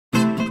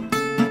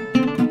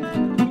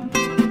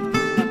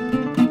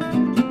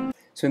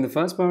So in the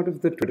first part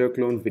of the Twitter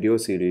clone video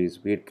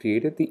series, we had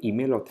created the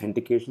email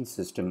authentication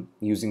system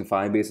using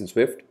Firebase and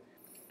Swift.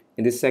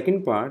 In this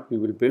second part, we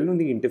will build on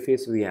the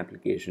interface of the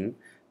application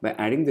by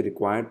adding the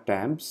required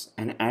tabs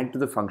and add to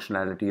the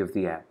functionality of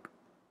the app.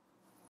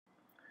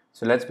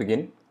 So let's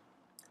begin.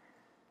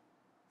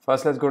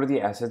 First, let's go to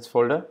the assets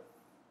folder.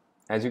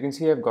 As you can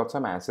see, I've got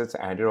some assets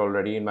added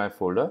already in my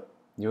folder.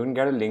 You can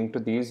get a link to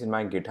these in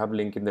my GitHub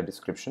link in the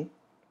description.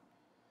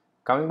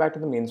 Coming back to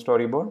the main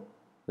storyboard,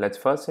 let's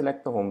first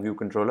select the home view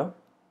controller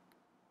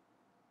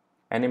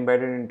and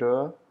embed it into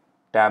a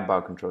tab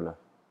bar controller.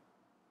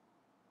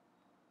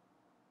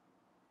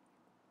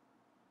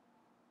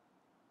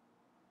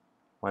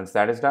 Once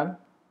that is done,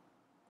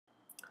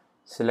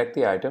 select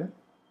the item,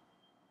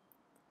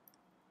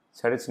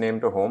 set its name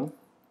to home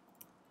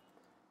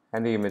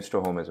and the image to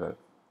home as well.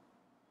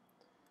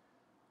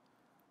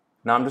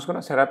 Now I'm just going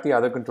to set up the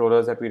other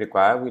controllers that we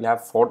require. We'll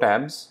have 4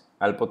 tabs.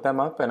 I'll put them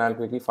up and I'll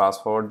quickly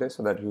fast forward this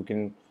so that you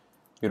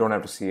don't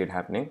have to see it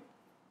happening.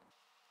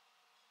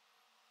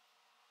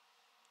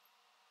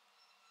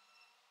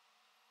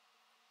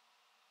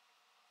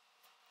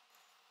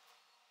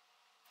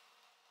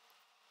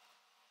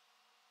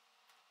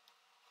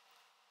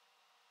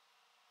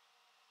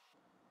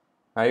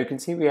 Now you can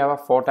see we have our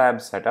 4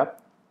 tabs set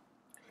up.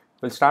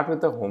 We'll start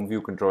with the home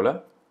view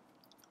controller.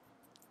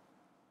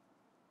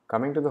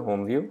 Coming to the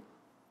home view,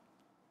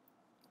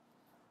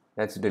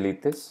 let's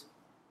delete this.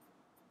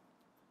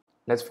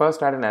 Let's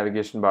first add a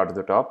navigation bar to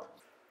the top.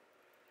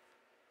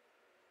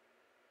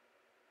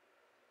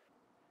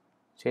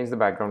 Change the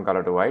background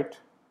color to white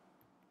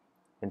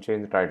and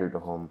change the title to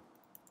home.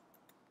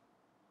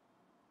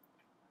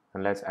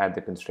 And let's add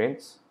the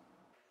constraints.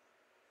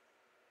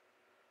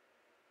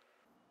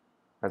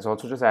 Let's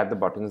also just add the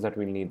buttons that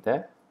we'll need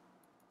there.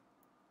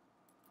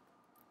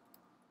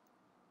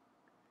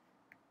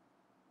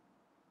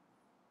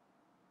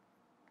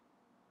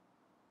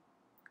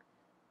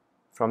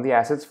 From the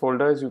assets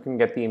folders, you can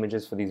get the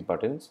images for these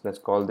buttons. Let's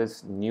call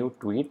this new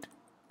tweet,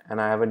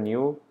 and I have a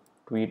new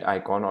tweet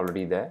icon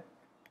already there.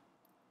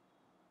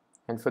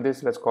 And for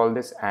this, let's call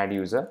this add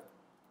user,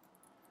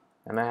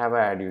 and I have an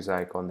add user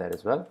icon there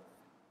as well.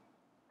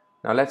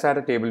 Now let's add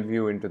a table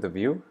view into the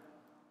view.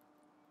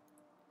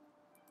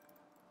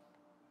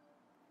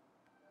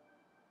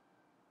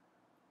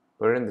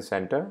 Put it in the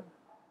center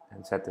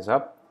and set this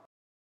up.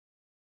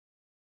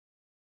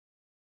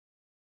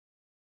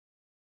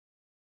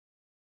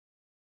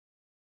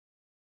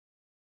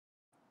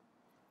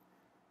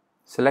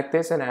 Select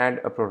this and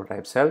add a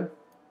prototype cell,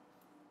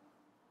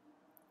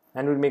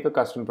 and we'll make a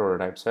custom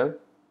prototype cell.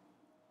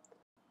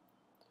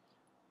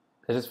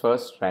 Let's just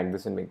first drag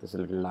this and make this a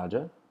little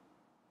larger.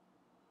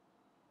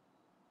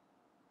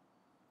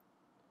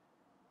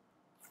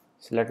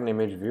 Select an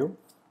image view,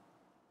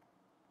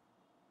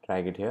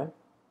 drag it here,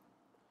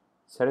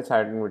 set its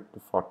height and width to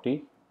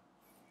 40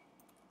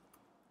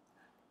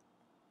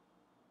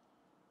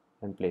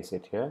 and place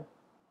it here.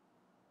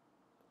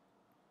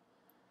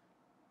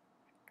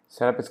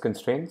 Set up its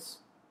constraints,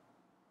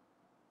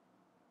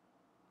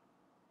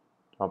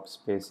 top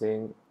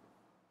spacing,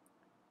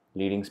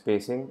 leading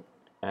spacing,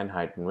 and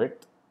height and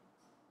width.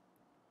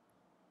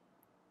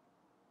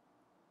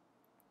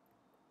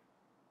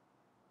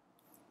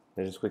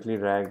 Let's just quickly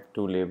drag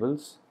 2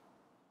 labels.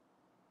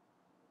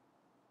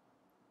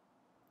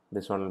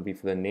 This one will be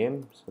for the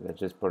name, so let's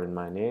just put in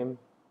my name.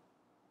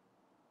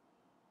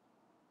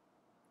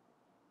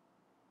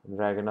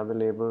 Drag another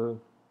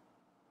label,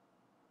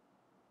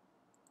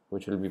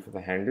 which will be for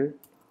the handle.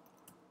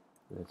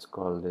 Let's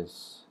call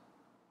this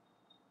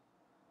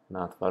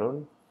Nath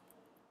Varun.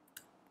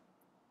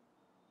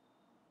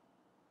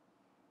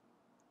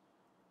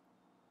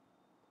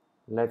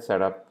 Let's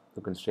set up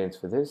the constraints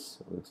for this.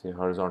 We'll say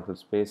horizontal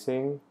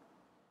spacing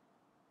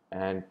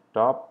and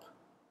top,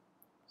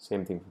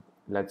 same thing.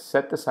 Let's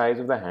set the size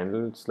of the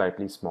handle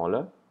slightly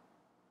smaller.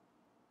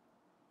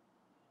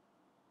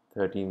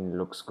 13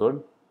 looks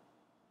good.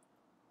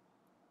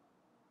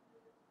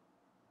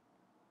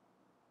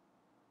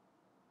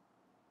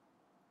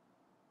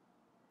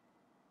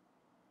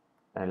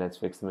 And let's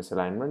fix the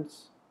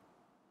misalignments.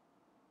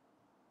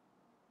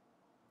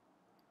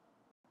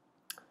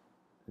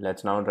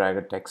 Let's now drag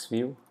a text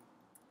view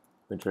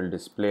which will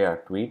display our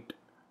tweet.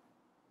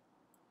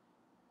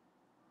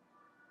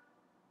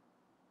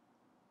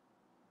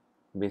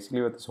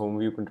 Basically what this home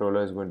view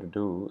controller is going to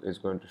do is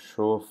going to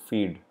show a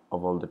feed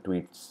of all the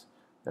tweets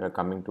that are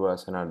coming to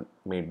us and are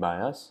made by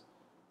us.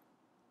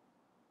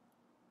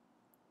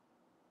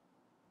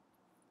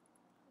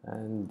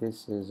 And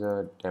this is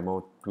a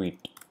demo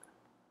tweet.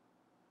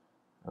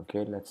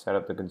 Okay, let's set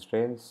up the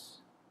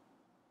constraints,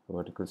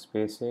 vertical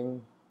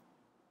spacing,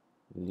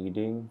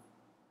 leading,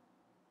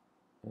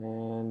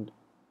 and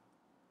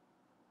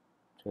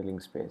trailing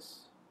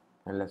space.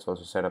 And let's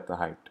also set up the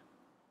height.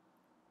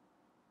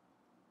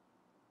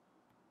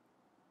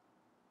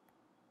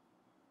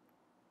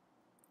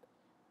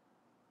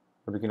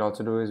 What we can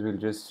also do is we'll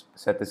just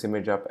set this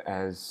image up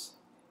as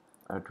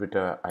a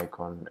Twitter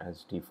icon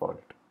as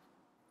default.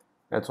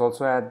 Let's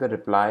also add the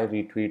reply,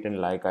 retweet,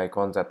 and like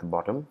icons at the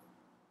bottom.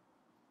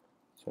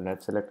 So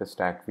let's select a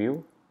stack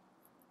view.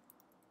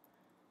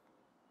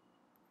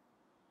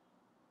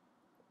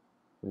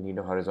 We need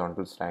a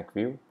horizontal stack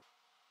view.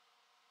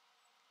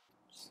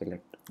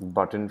 Select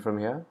button from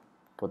here,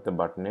 put the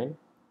button in,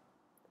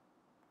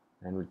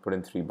 and we'll put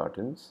in 3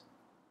 buttons.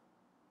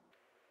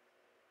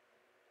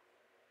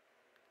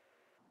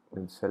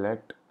 We'll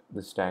select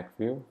the stack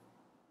view,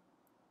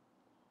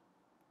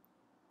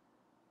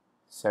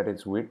 set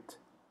its width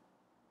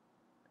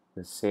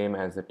the same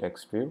as the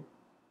text view,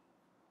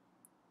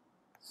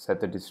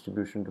 set the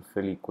distribution to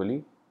fill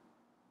equally,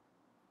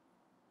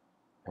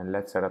 and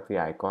let's set up the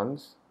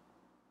icons.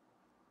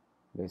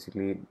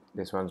 Basically,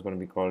 this one's going to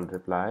be called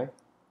reply.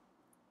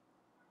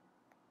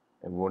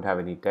 It won't have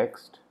any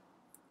text.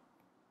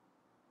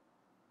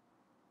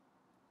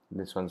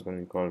 This one's going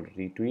to be called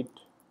retweet,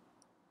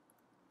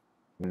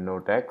 no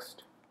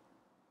text,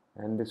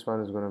 and this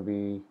one is going to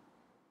be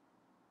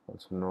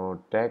also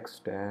no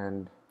text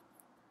and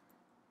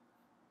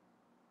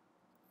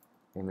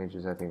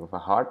images, I think, of a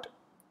heart.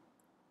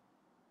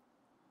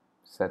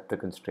 Set the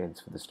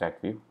constraints for the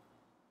stack view.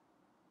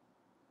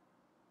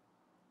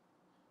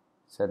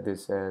 Set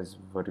this as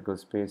vertical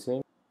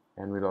spacing,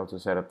 and we'll also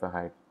set up the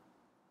height.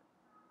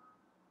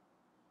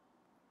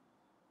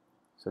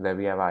 So there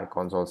we have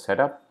icons all set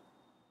up.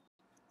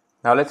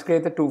 Now let's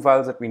create the 2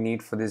 files that we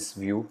need for this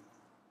view.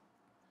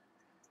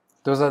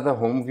 Those are the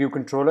home view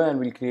controller, and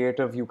we'll create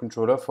a view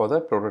controller for the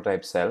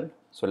prototype cell.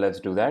 So let's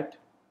do that.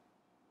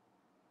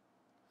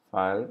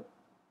 File,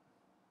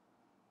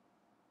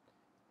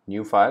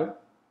 new file,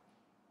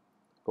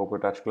 Cocoa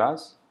Touch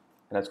class,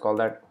 and let's call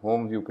that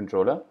home view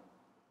controller.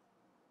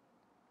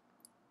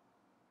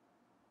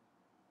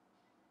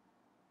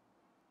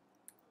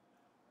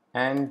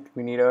 And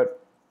we need a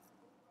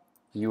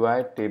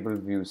UI table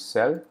view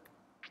cell.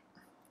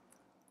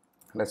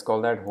 Let's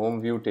call that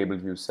home view table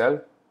view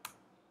cell.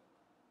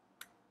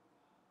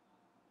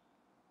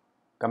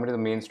 Coming to the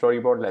main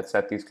storyboard, let's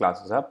set these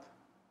classes up.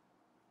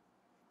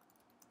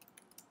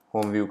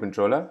 Home view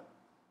controller,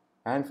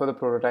 and for the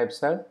prototype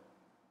cell,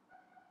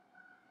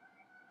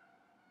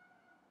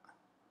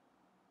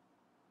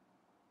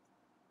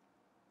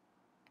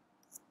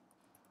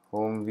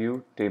 home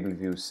view table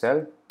view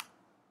cell.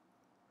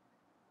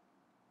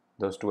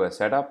 Those two are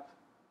set up.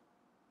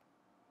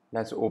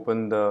 Let's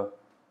open the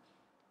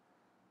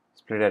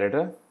split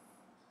editor.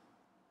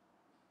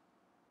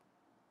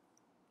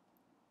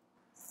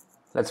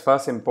 Let's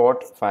first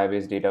import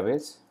Firebase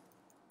database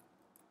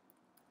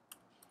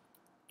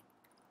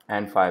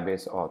and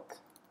Firebase auth.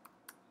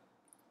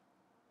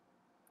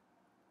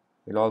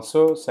 We'll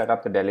also set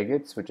up the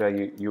delegates, which are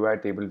UI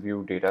table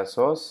view data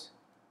source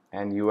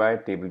and UI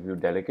table view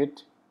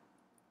delegate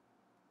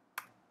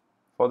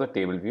for the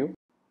table view.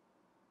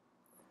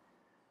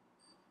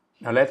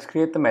 Now let's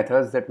create the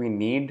methods that we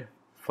need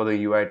for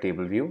the UI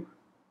table view.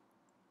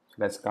 So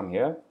let's come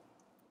here.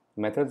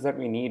 Methods that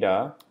we need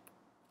are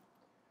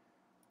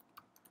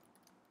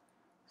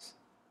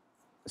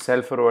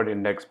cell forward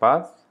index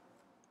path,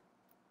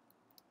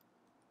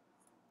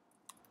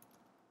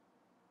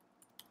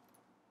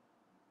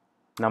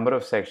 number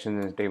of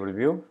sections in table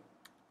view,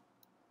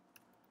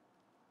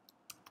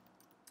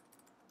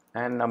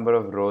 and number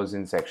of rows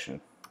in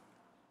section.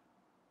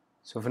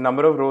 So for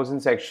number of rows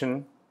in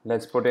section,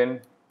 let's put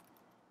in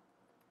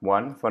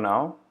 1 for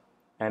now,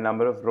 and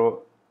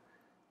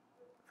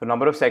for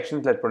number of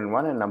sections, let's put in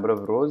 1, and number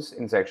of rows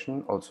in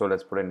section also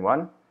let's put in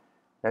 1.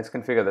 Let's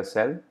configure the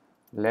cell.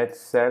 Let's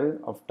cell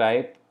of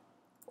type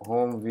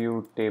home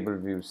view table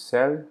view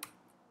cell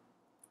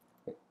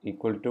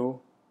equal to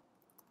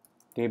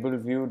table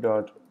view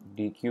dot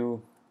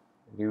dequeue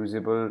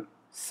reusable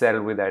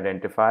cell with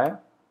identifier.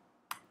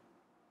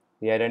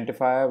 The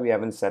identifier, we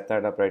haven't set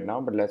that up right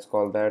now, but let's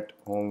call that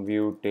home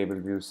view table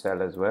view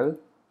cell as well.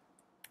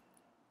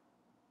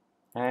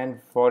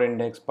 And for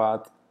index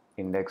path,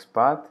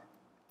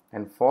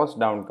 and force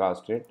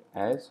downcast it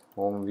as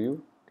home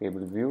view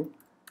table view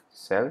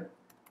cell,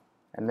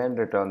 and then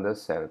return the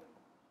cell.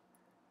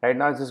 Right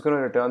now it's just going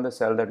to return the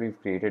cell that we've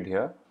created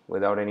here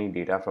without any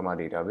data from our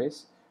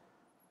database.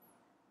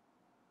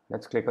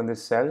 Let's click on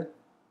this cell.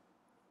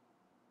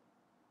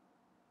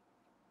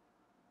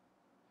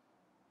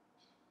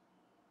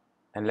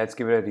 And let's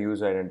give it a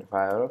reuse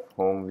identifier of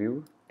home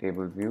view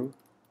table view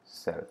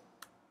cell.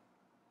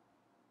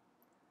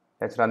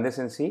 Let's run this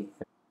and see.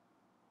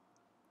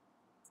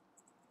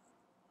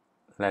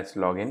 Let's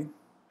log in.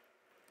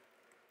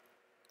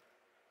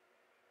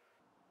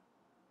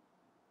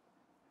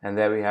 And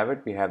there we have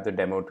it. We have the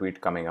demo tweet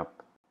coming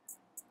up.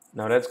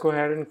 Now let's go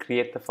ahead and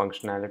create the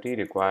functionality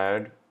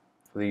required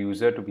for the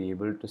user to be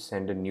able to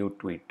send a new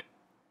tweet.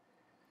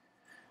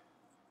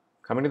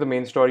 Coming to the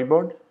main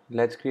storyboard,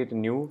 let's create a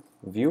new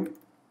view.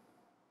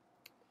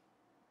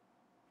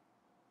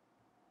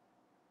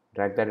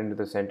 Drag that into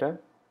the center.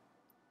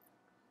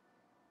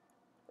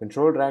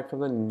 Control drag from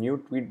the new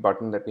tweet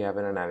button that we have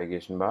in our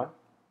navigation bar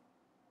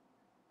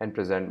and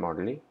present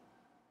modally.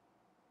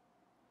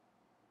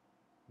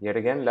 Yet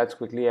again, let's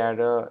quickly add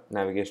a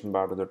navigation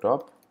bar to the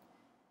top.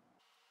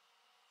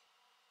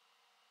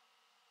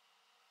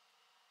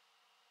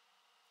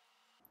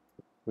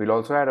 We'll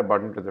also add a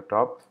button to the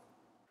top.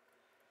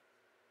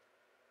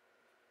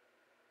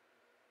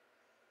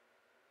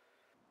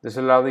 This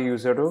will allow the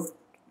user to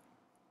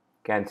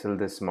cancel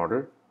this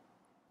model.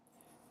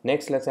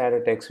 Next, let's add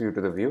a text view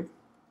to the view.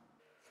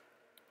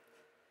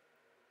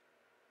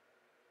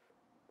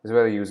 This is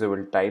where the user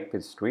will type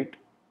his tweet.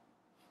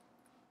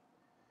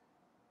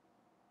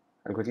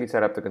 I'll quickly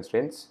set up the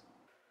constraints.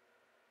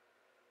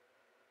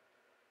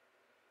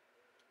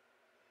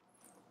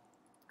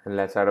 And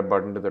let's add a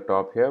button to the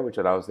top here which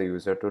allows the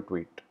user to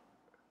tweet.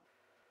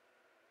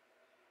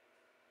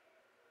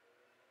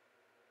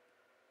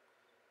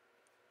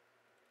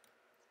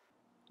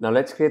 Now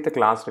let's create the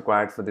class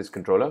required for this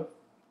controller.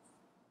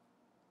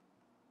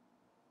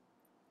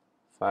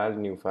 File,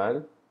 new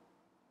file.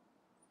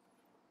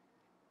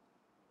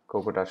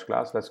 Cocoa Touch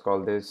class. Let's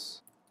call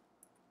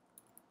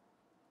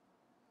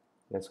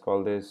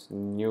this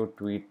new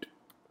tweet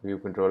view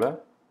controller.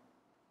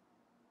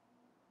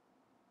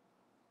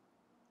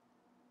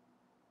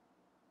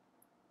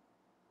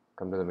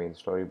 Come to the main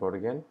storyboard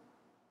again.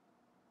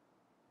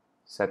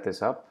 Set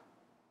this up.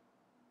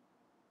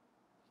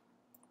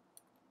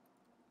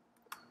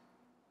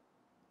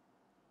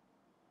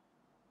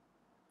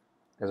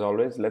 As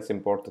always, let's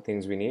import the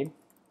things we need.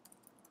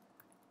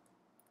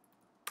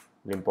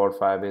 We'll import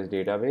Firebase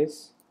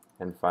database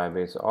and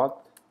Firebase auth.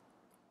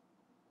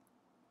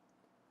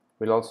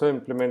 We'll also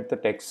implement the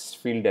text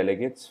field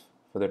delegates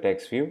for the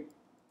text view.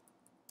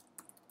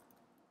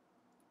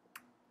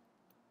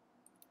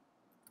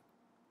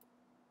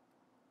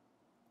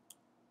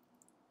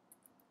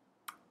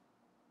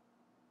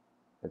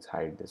 Let's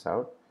hide this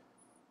out.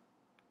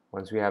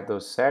 Once we have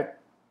those set,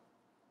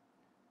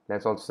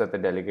 let's also set the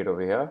delegate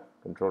over here.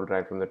 Control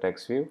drag from the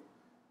text view.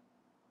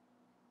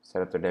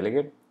 Set up the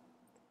delegate.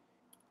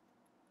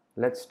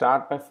 Let's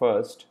start by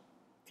first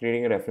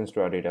creating a reference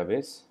to our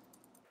database.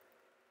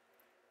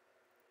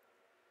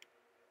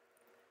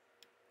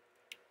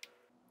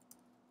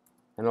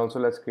 And also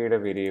let's create a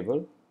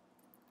variable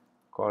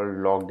called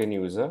logged in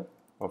user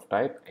of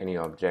type any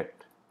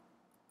object.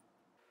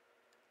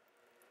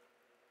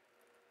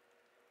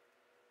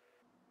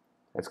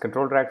 Let's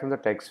control drag from the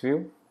text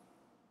view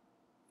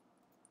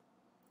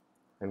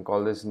and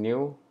call this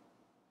new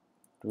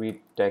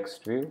tweet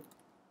text view.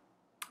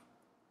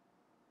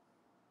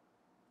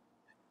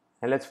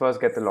 And let's first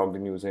get the logged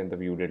in user in the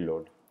view did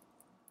load.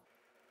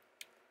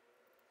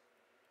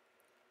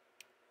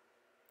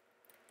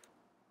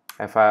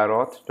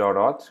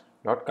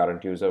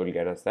 FIREauth.auth.current user will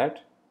get us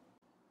that.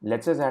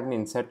 Let's just add an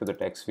inset to the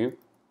text view.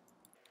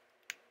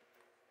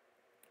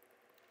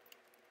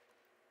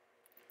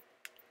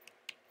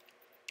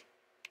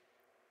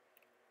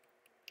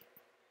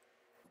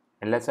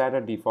 And let's add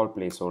a default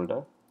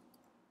placeholder.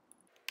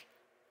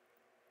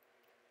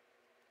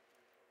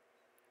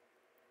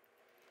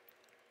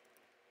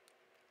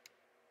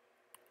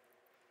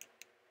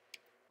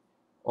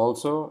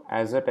 Also,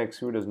 as the text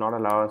view does not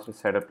allow us to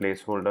set a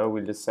placeholder,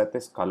 we'll just set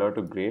this color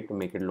to gray to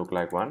make it look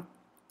like one.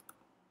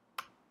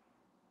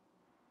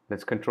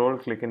 Let's control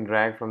click and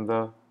drag from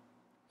the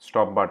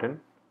stop button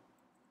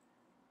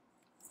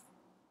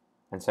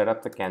and set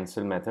up the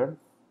cancel method.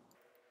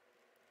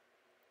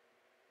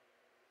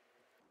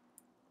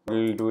 What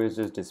we'll do is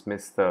just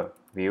dismiss the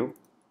view.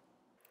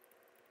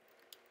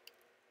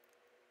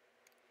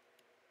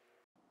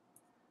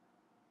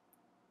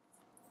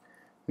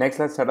 Next,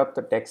 let's set up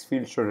the text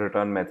field should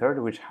return method,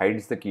 which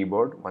hides the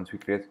keyboard once we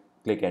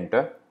click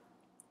enter.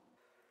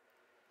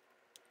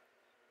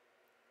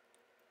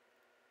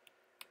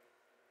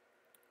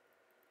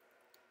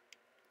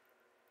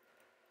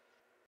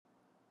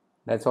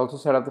 Let's also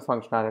set up the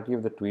functionality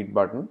of the tweet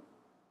button.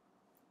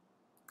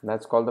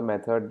 Let's call the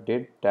method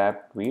did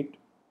tap tweet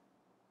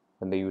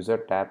when the user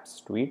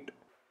taps tweet.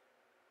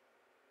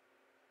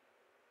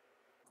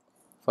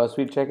 First,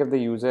 we'll check if the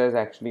user has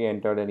actually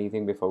entered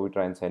anything before we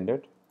try and send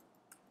it.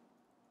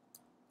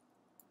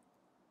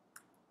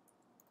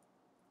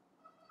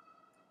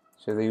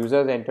 So if the user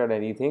has entered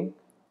anything,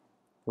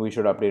 we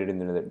should update it in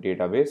the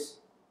database.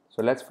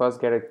 So let's first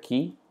get a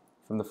key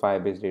from the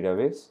Firebase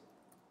database.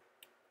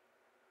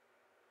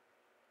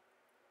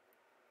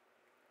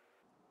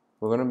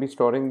 We're going to be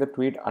storing the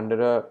tweet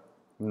under a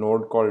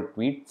node called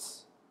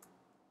tweets.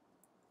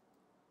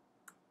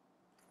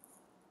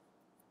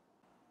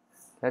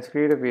 Let's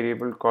create a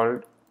variable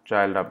called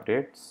child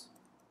updates.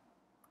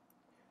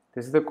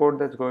 This is the code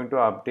that's going to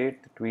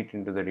update the tweet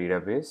into the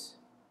database.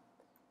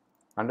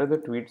 Under the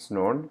tweets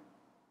node,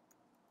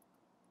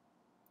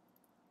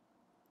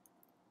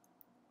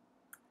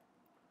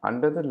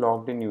 under the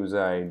logged in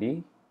user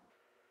ID,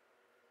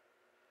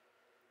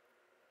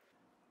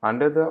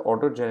 under the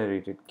auto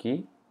generated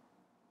key,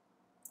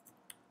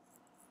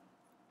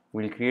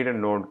 we'll create a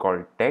node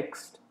called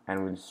text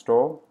and we'll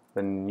store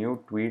the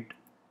new tweet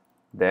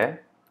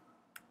there.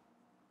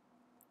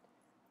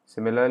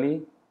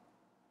 Similarly,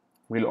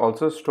 we'll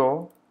also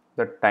store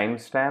the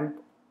timestamp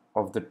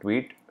of the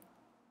tweet.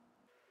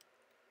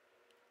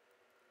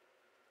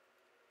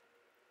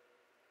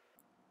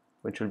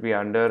 which will be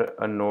under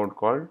a node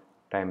called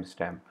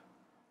timestamp.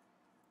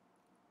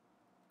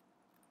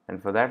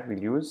 And for that we'll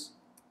use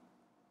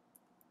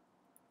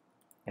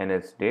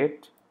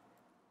nsDate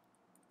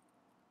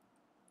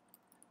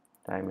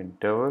time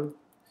interval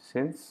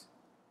since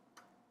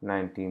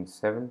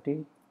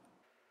 1970.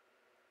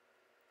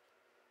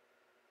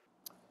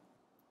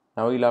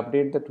 Now we'll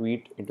update the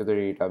tweet into the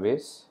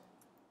database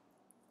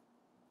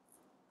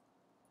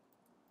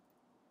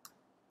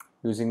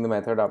using the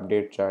method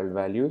update child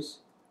values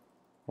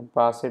and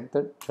pass it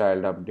the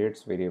child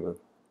updates variable.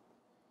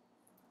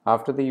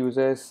 After the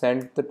user has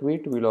sent the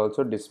tweet, we'll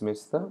also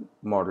dismiss the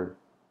model.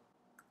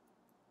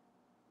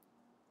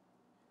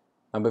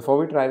 Now before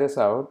we try this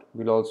out,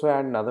 we'll also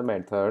add another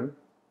method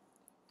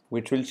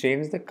which will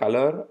change the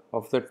color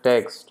of the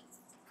text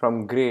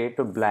from gray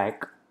to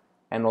black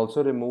and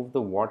also remove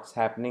the what's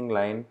happening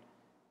line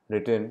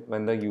written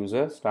when the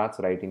user starts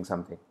writing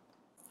something.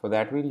 For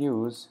that we'll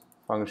use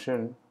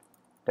function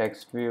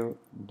textview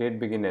did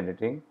begin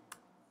editing.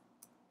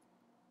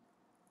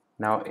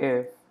 Now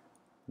if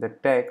the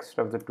text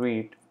of the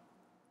tweet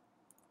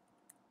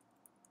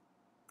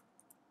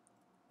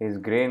is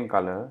gray in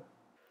color,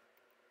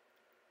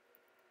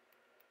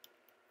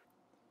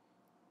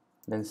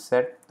 then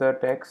set the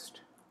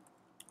text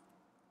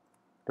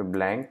to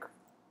blank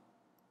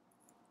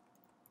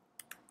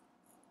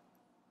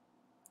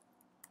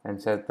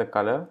and set the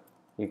color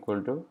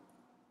equal to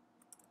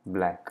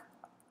black.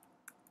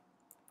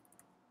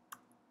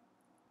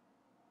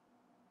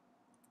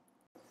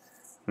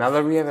 Now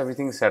that we have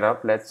everything set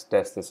up, let's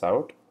test this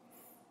out.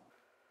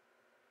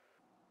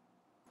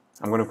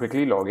 I'm going to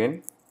quickly log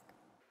in.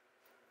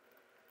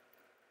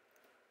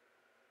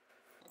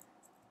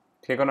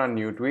 Click on our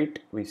new tweet,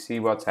 we see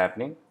what's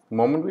happening. The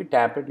moment we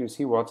tap it, you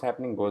see what's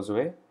happening goes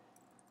away.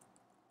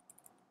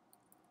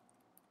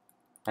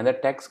 And the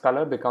text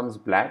color becomes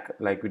black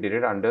like we did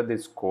it under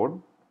this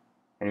code.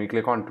 And we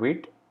click on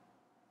tweet.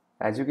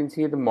 As you can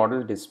see, the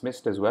model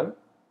dismissed as well.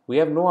 We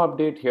have no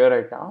update here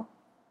right now,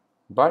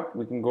 but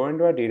we can go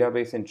into our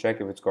database and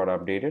check if it's got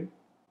updated.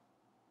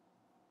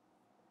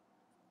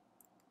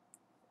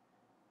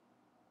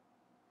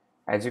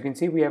 As you can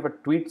see, we have a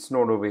tweets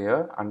node over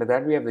here. Under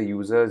that, we have the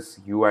user's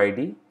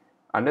UID.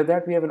 Under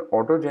that, we have an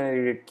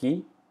auto-generated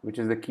key, which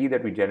is the key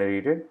that we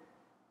generated.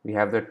 We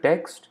have the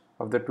text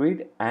of the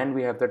tweet and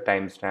we have the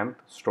timestamp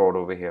stored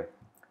over here.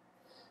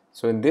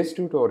 So in this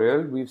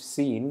tutorial, we've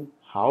seen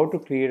how to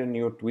create a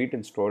new tweet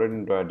and store it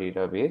into our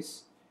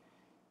database.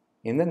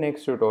 In the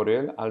next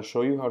tutorial, I'll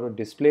show you how to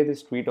display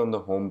this tweet on the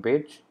home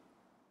page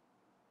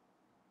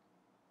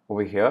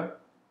over here,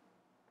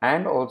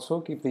 and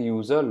also keep the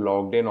user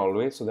logged in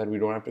always so that we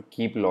don't have to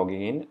keep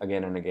logging in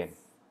again and again.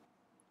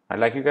 I'd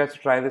like you guys to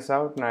try this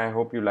out and I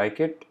hope you like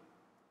it,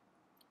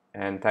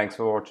 and thanks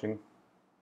for watching.